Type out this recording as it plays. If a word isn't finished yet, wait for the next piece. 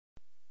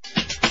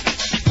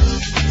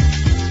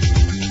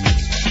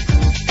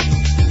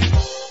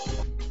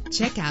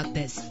Check out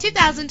this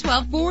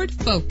 2012 Ford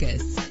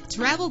Focus.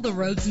 Travel the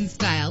roads in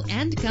style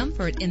and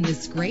comfort in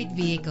this great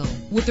vehicle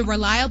with a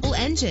reliable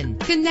engine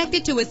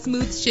connected to a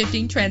smooth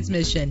shifting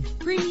transmission.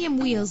 Premium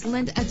wheels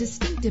lend a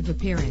distinctive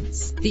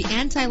appearance. The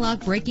anti-lock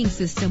braking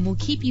system will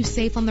keep you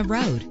safe on the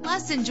road.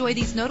 Plus, enjoy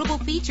these notable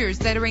features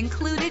that are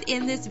included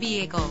in this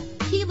vehicle: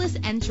 keyless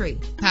entry,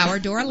 power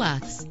door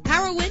locks,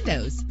 power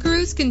windows,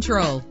 cruise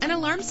control, an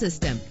alarm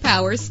system,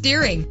 power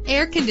steering,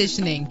 air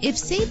conditioning. If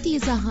safety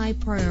is a high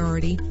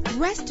priority,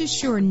 rest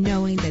assured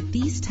knowing that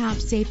these top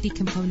safety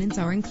components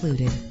are included: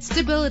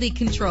 stability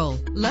control,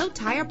 low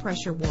tire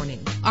pressure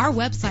warning. Our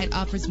website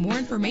offers more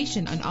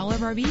information on all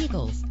of our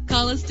vehicles.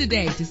 Call us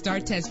today to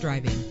start test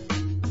driving.